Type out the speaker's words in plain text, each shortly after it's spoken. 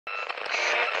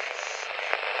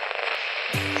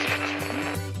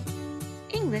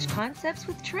English Concepts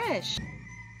with Trish.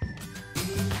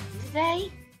 Today,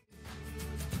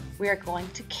 we are going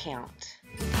to count.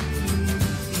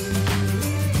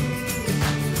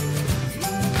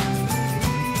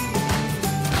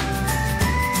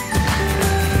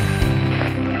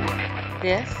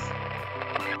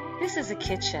 This is a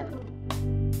kitchen.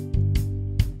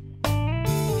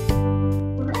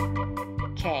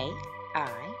 K-I-T-C-H-E-N.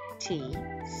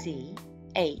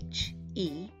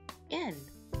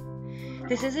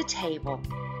 This is a table.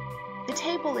 The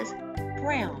table is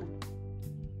brown.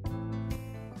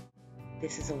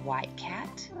 This is a white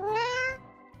cat.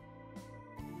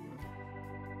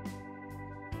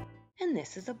 And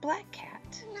this is a black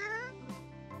cat.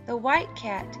 The white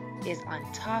cat is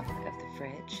on top of the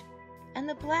fridge, and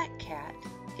the black cat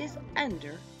is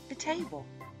under the table.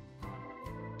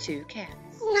 Two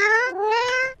cats.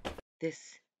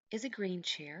 This is a green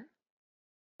chair.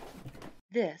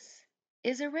 This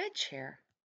is a red chair.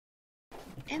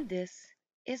 And this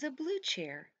is a blue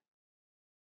chair.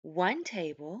 One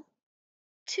table,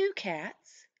 two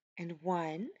cats, and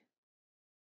 1,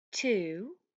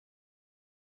 2,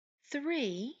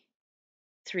 3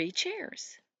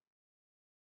 chairs.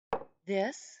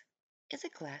 This is a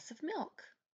glass of milk.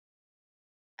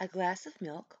 A glass of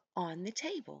milk on the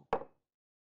table.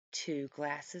 2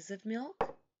 glasses of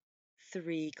milk,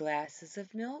 3 glasses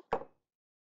of milk,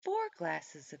 4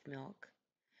 glasses of milk,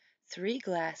 3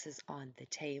 glasses on the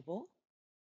table,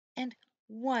 and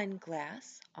 1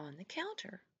 glass on the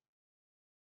counter.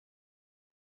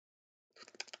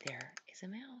 There is a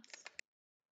mouse.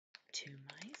 2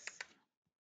 mice,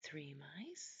 3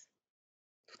 mice,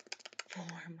 4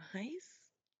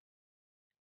 mice,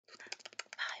 5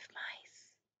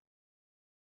 mice.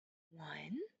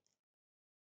 1,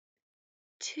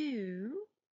 2,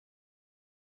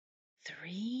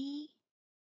 3,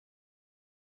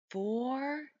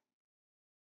 4,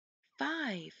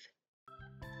 5.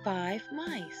 5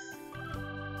 mice.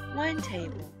 1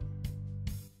 table.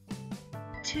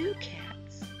 2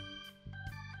 cats.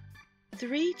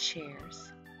 3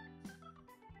 chairs.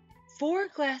 4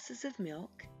 glasses of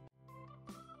milk.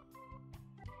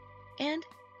 And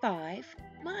 5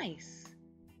 mice.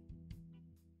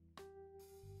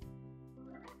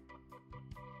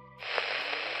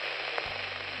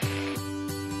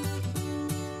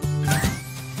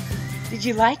 Did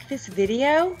you like this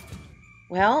video?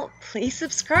 Well, please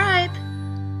subscribe.